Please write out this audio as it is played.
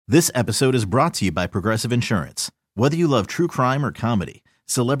This episode is brought to you by Progressive Insurance. Whether you love true crime or comedy,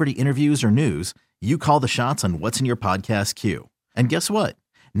 celebrity interviews or news, you call the shots on what's in your podcast queue. And guess what?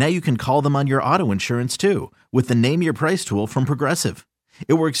 Now you can call them on your auto insurance too with the Name Your Price tool from Progressive.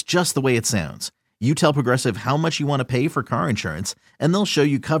 It works just the way it sounds. You tell Progressive how much you want to pay for car insurance, and they'll show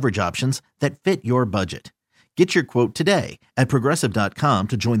you coverage options that fit your budget. Get your quote today at Progressive.com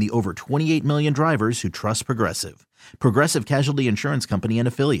to join the over 28 million drivers who trust Progressive. Progressive Casualty Insurance Company and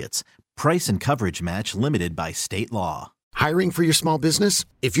Affiliates. Price and coverage match limited by state law. Hiring for your small business?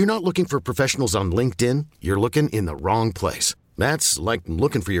 If you're not looking for professionals on LinkedIn, you're looking in the wrong place. That's like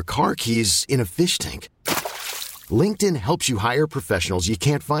looking for your car keys in a fish tank. LinkedIn helps you hire professionals you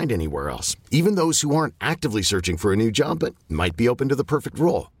can't find anywhere else, even those who aren't actively searching for a new job but might be open to the perfect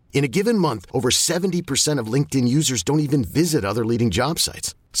role. In a given month, over 70% of LinkedIn users don't even visit other leading job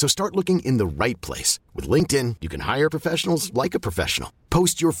sites. So start looking in the right place. With LinkedIn, you can hire professionals like a professional.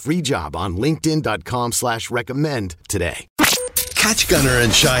 Post your free job on linkedin.com/recommend today. Catch Gunner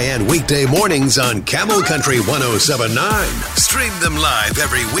and Cheyenne weekday mornings on Camel Country 107.9. Stream them live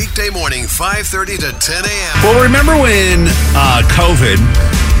every weekday morning, 5:30 to 10 a.m. Well, remember when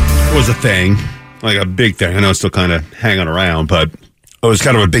COVID was a thing, like a big thing? I know it's still kind of hanging around, but it was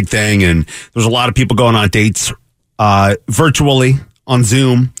kind of a big thing, and there's a lot of people going on dates virtually on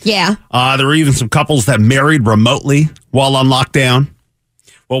Zoom. Yeah. There were even some couples that married remotely while on lockdown.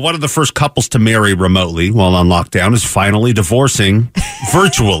 Well, one of the first couples to marry remotely while on lockdown is finally divorcing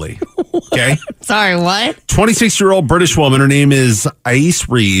virtually. Okay? Sorry, what? 26-year-old British woman. Her name is Ais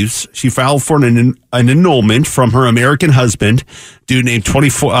Reeves. She filed for an annulment from her American husband. Dude is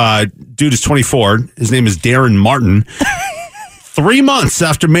 24. His name is Darren Martin. 3 months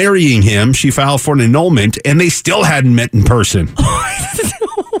after marrying him, she filed for an annulment, and they still hadn't met in person.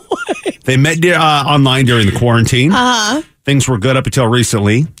 They met online during the quarantine. Things were good up until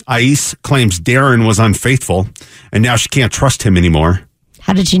recently. Ais claims Darren was unfaithful, and now she can't trust him anymore.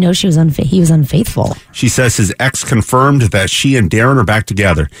 How did she know he was unfaithful? She says his ex confirmed that she and Darren are back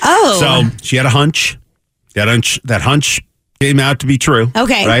together. Oh. So she had a hunch. That hunch came out to be true.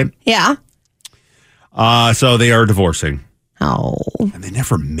 Okay. Right? Yeah. So they are divorcing. Oh. And they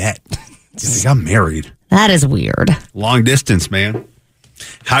never met. They got married. That is weird. Long distance, man.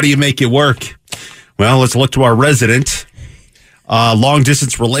 How do you make it work? Well, let's look to our resident long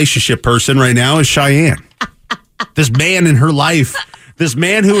distance relationship person right now is Cheyenne. This man in her life, this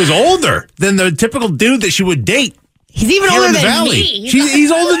man who is older than the typical dude that she would date. He's even older than me.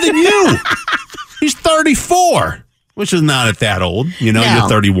 He's older than you. He's 34, which is not that old. You know, You're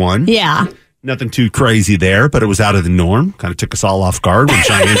 31. Yeah. Nothing too crazy there, but it was out of the norm. Kind of took us all off guard when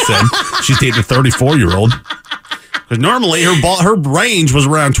Cheyenne said she's dating a 34-year-old. Because normally her range was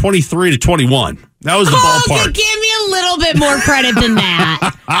around 23 to 21. That was the ballpark. Okay, give me a little bit more credit than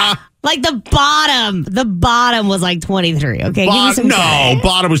that. Like the bottom was like 23. Okay, give me some credit.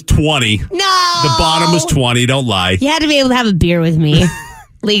 Bottom was 20. No, the bottom was 20. Don't lie. You had to be able to have a beer with me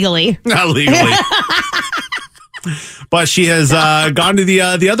legally. Not legally. But she has gone to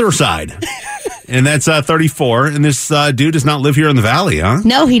the other side. And that's 34. And this dude does not live here in the Valley, huh?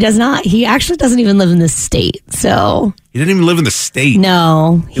 No, he does not. He actually doesn't even live in this state. So he didn't even live in the state.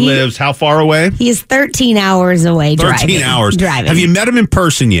 No. He lives how far away? He is 13 hours away 13 hours. Driving. Have you met him in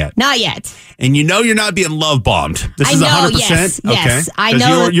person yet? Not yet. And you know you're not being love bombed. This is 100%? Yes, okay. Yes, I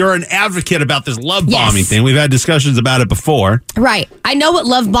know. You're an advocate about this love bombing thing. We've had discussions about it before. Right. I know what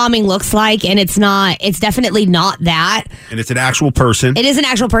love bombing looks like, and it's definitely not that. And it's an actual person. It is an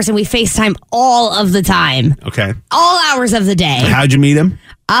actual person. We FaceTime all of the time. Okay. All hours of the day. How'd you meet him?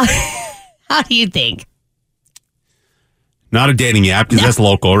 How do you think? Not a dating app, because that's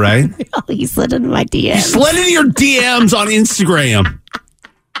local, right? Oh, he slid into my DMs. He slid into your DMs on Instagram.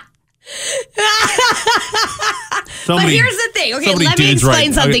 But here's the thing. Okay, let me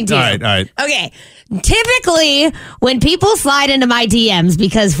explain something to you. All right. Okay. Typically, when people slide into my DMs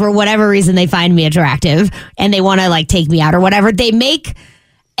because for whatever reason they find me attractive and they want to like take me out or whatever, they make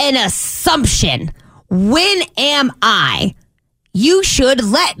an assumption. When am I? You should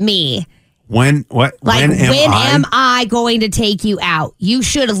let me. When am I going to take you out? You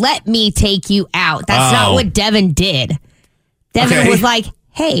should let me take you out. That's not what Devin did. Devin was like,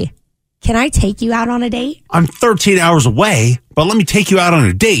 hey, can I take you out on a date? I'm 13 hours away, but let me take you out on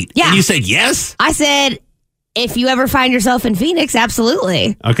a date. Yeah. And you said yes? I said, if you ever find yourself in Phoenix,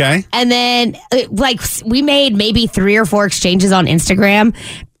 absolutely. Okay. And then, we made maybe 3 or 4 exchanges on Instagram.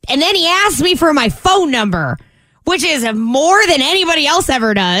 And then he asked me for my phone number, which is more than anybody else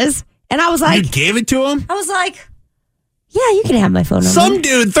ever does. And I was like... You gave it to him? I was like, yeah, you can have my phone number. Some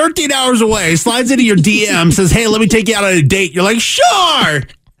dude 13 hours away slides into your DM, says, hey, let me take you out on a date. You're like, sure.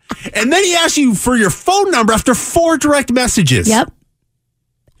 And then he asks you for your phone number after 4 direct messages. Yep.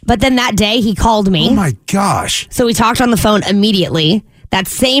 But then that day he called me. Oh my gosh. So we talked on the phone immediately. That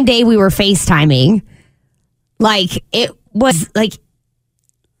same day we were FaceTiming. Like, it was like,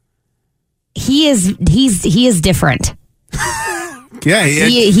 he's different. Yeah,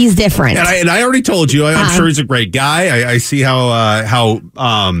 he's different. And I already told you, I'm sure he's a great guy. I see how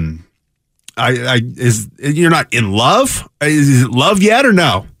you're not in love? Is it love yet or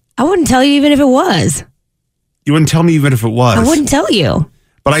no? I wouldn't tell you even if it was. You wouldn't tell me even if it was? I wouldn't tell you.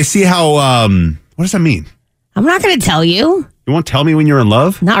 But I see how, what does that mean? I'm not going to tell you. You won't tell me when you're in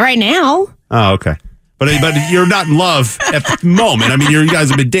love? Not right now. Oh, okay. But you're not in love at the moment. I mean, you guys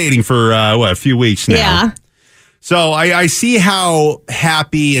have been dating for, a few weeks now. Yeah. So I see how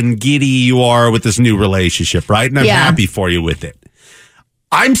happy and giddy you are with this new relationship, right? And I'm happy for you with it.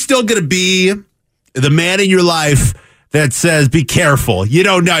 I'm still going to be the man in your life that says, be careful. You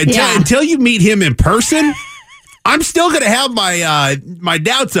don't know. Until you meet him in person, I'm still going to have my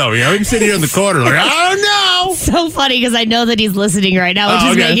doubts over here. I'm sitting here in the corner like, I don't know. So funny because I know that he's listening right now,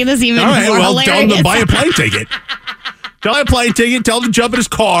 which is making this even more hilarious. Tell him to buy a plane ticket. Tell him a plane ticket. Tell him to jump in his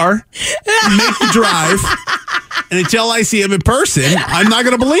car, make the drive. And until I see him in person, I'm not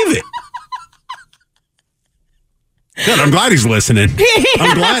going to believe it. Good. I'm glad he's listening.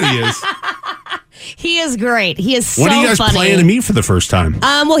 I'm glad he is. He is great. He is so funny. When are you guys planning to meet for the first time?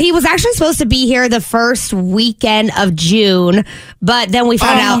 Well, he was actually supposed to be here the first weekend of June, but then we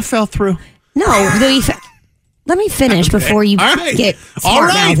found out. Fell through. No, let me finish before you get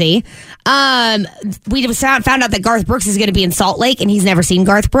smart mouthy. We found out that Garth Brooks is going to be in Salt Lake, and he's never seen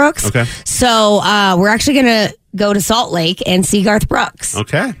Garth Brooks. Okay. So we're actually going to go to Salt Lake and see Garth Brooks.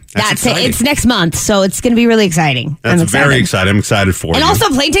 Okay. That's it. It's next month, so it's going to be really exciting. That's very exciting. I'm excited for you. And also,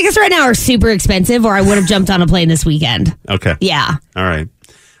 plane tickets right now are super expensive, or I would have jumped on a plane this weekend. Okay. Yeah. All right.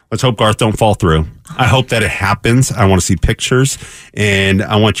 Let's hope Garth don't fall through. I hope that it happens. I want to see pictures, and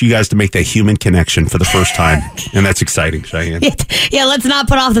I want you guys to make that human connection for the first time, and that's exciting, Cheyenne. Yeah, let's not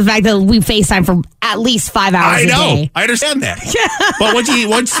put off the fact that we FaceTime for at least 5 hours a day. I know. I understand that.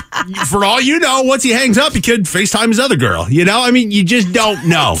 But for all you know, once he hangs up, he could FaceTime his other girl. You know? I mean, you just don't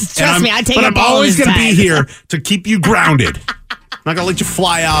know. Trust me, I take it. But I'm always going to be here to keep you grounded. I'm not going to let you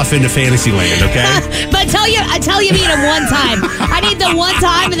fly off into Fantasyland, okay? But I tell you meet him one time. I need the one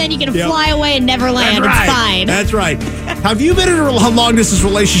time, and then you can fly away and never land. That's right. It's fine. That's right. Have you been in a long-distance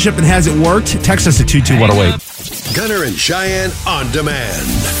relationship and has it worked? Text us at 22108. Gunner and Cheyenne on demand.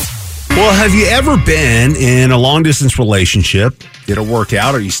 Well, have you ever been in a long-distance relationship? Did it work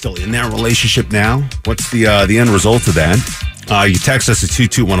out? Are you still in that relationship now? What's the end result of that? You text us at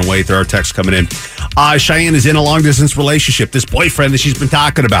 22108. There are texts coming in. Cheyenne is in a long-distance relationship. This boyfriend that she's been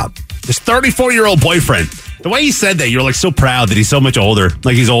talking about. This 34-year-old boyfriend. The way you said that, you're like so proud that he's so much older.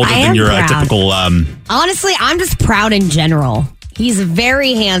 Like he's older than your typical... Honestly, I'm just proud in general. He's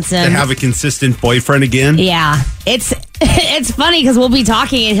very handsome. To have a consistent boyfriend again? Yeah. It's funny because we'll be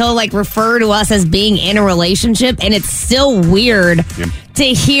talking and he'll like refer to us as being in a relationship, and it's still weird to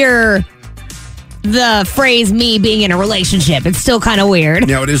hear the phrase me being in a relationship. It's still kind of weird.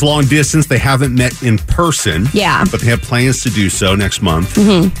 Now, it is long distance. They haven't met in person. Yeah. But they have plans to do so next month.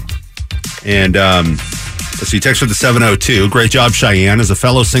 Mm-hmm. And let's see, text for the 702. Great job, Cheyenne. As a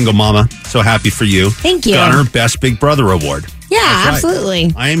fellow single mama, so happy for you. Thank you. Gunner, Best Big Brother Award. Yeah, right.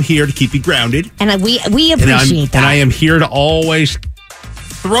 absolutely. I am here to keep you grounded. And we appreciate that. And I am here to always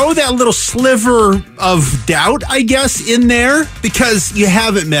throw that little sliver of doubt, I guess, in there because you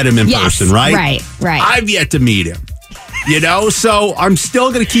haven't met him in person, right? Right. I've yet to meet him. So I'm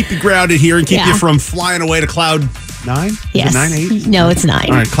still going to keep you grounded here and keep you from flying away to cloud 9? Yes. 9, 8? No, it's 9.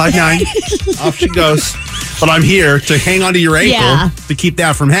 All right, cloud 9. Off she goes. But I'm here to hang onto your ankle to keep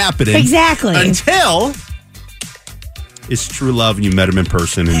that from happening. Exactly. Until it's true love and you met him in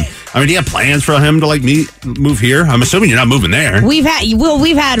person. And I mean, do you have plans for him to move here? I'm assuming you're not moving there. We've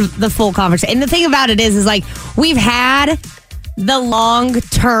had the full conversation. And the thing about it is like we've had the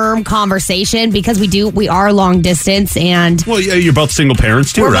long-term conversation because we are long distance, and you're both single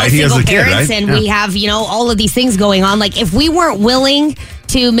parents too, right? He has a kid, right? And we have all of these things going on. Like if we weren't willing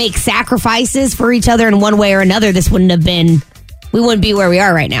to make sacrifices for each other in one way or another, we wouldn't be where we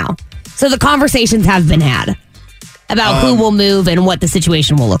are right now. So the conversations have been had about who will move and what the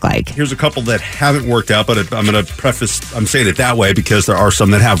situation will look like. Here's a couple that haven't worked out, but I'm going to I'm saying it that way because there are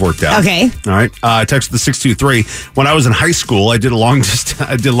some that have worked out. Okay. All right. Text the 623. When I was in high school, I did long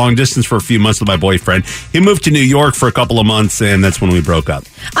distance for a few months with my boyfriend. He moved to New York for a couple of months, and that's when we broke up.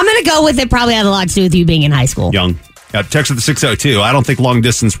 I'm going to go with it probably had a lot to do with you being in high school. Young. Text with the 602. I don't think long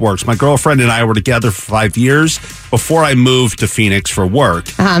distance works. My girlfriend and I were together for 5 years before I moved to Phoenix for work,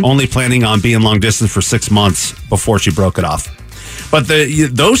 only planning on being long distance for 6 months before she broke it off. But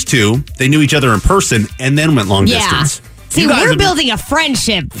those two, they knew each other in person and then went long distance. See, we're building a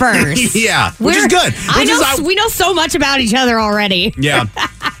friendship first. Yeah, which is good. We know so much about each other already. Yeah,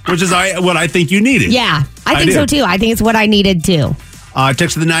 which is what I think you needed. Yeah, I think so too. I think it's what I needed too.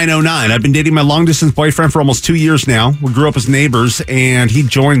 Text to the 909. I've been dating my long-distance boyfriend for almost 2 years now. We grew up as neighbors, and he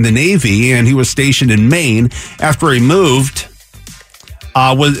joined the Navy, and he was stationed in Maine. After he moved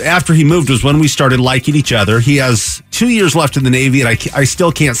was when we started liking each other. He has 2 years left in the Navy, and I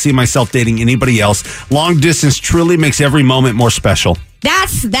still can't see myself dating anybody else. Long distance truly makes every moment more special.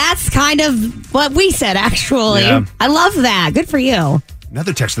 That's kind of what we said, actually. Yeah. I love that. Good for you.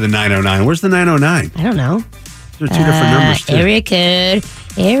 Another text to the 909. Where's the 909? I don't know. There are two different numbers, too. Area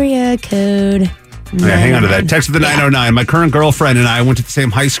code. Yeah, hang on to that. Text to the 909. My current girlfriend and I went to the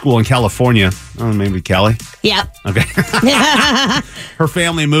same high school in California. Oh, maybe Cali? Yep. Okay. Her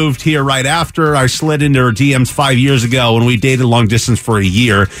family moved here right after. I slid into her DMs 5 years ago when we dated long distance for a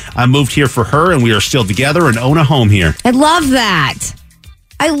year. I moved here for her, and we are still together and own a home here. I love that.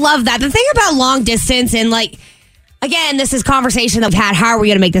 The thing about long distance and again, this is conversation that we've had. How are we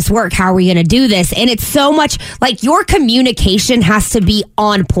going to make this work? How are we going to do this? And it's so much your communication has to be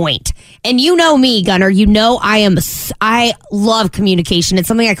on point. And you know me, Gunner. You know I love communication. It's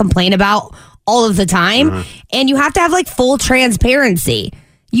something I complain about all of the time. And you have to have full transparency.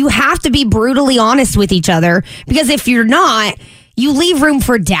 You have to be brutally honest with each other, because if you're not, you leave room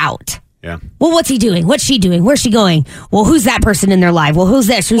for doubt. Yeah. Well, what's he doing? What's she doing? Where's she going? Well, who's that person in their life? Well, who's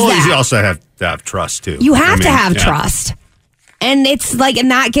this? Who's that? You also have to have trust, too. You have to have trust. And it's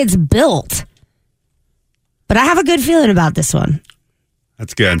and that gets built. But I have a good feeling about this one.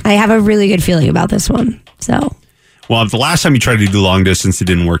 That's good. I have a really good feeling about this one. So. Well, the last time you tried to do long distance, it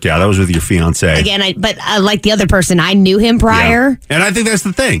didn't work out. That was with your fiance. Again, but like the other person, I knew him prior. Yeah. And I think that's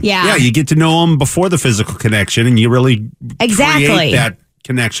the thing. Yeah. Yeah, you get to know him before the physical connection, and you really create that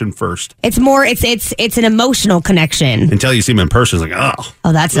connection first. It's more, it's an emotional connection. Until you see him in person, it's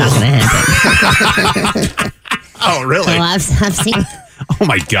oh, that's not going to happen. Oh, really? Well, I've seen. Oh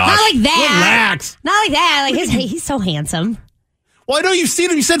my gosh! Not like that. Relax. Not like that. He's so handsome. Well, I know you've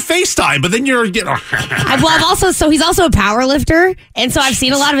seen him. You said FaceTime, but then you're getting. He's also a power lifter, and so I've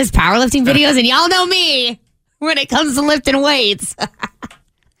seen a lot of his powerlifting videos, and y'all know me when it comes to lifting weights.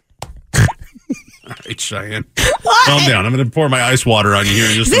 All right, Cheyenne. What? Calm down. I'm going to pour my ice water on you here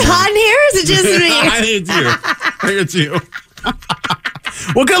in just a minute. Is it hot in here? Or is it just me? I think it's you.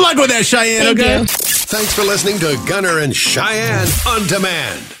 Well, good luck with that, Cheyenne. Thank you. Thanks for listening to Gunner and Cheyenne on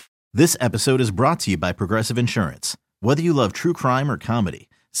Demand. This episode is brought to you by Progressive Insurance. Whether you love true crime or comedy,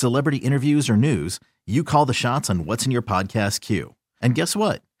 celebrity interviews or news, you call the shots on what's in your podcast queue. And guess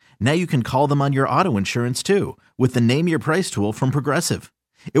what? Now you can call them on your auto insurance too with the Name Your Price tool from Progressive.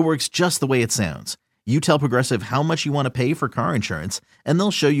 It works just the way it sounds. You tell Progressive how much you want to pay for car insurance, and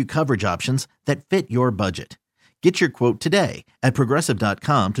they'll show you coverage options that fit your budget. Get your quote today at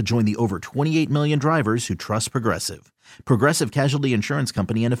Progressive.com to join the over 28 million drivers who trust Progressive. Progressive Casualty Insurance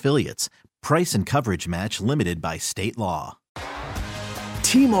Company and Affiliates. Price and coverage match limited by state law.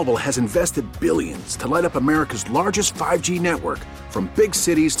 T-Mobile has invested billions to light up America's largest 5G network, from big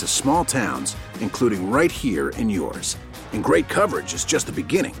cities to small towns, including right here in yours. And great coverage is just the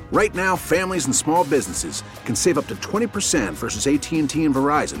beginning. Right now, families and small businesses can save up to 20% versus AT&T and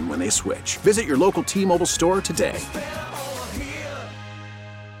Verizon when they switch. Visit your local T-Mobile store today.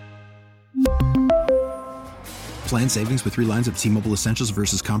 Plan savings with 3 lines of T-Mobile Essentials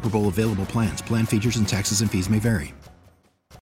versus comparable available plans. Plan features and taxes and fees may vary.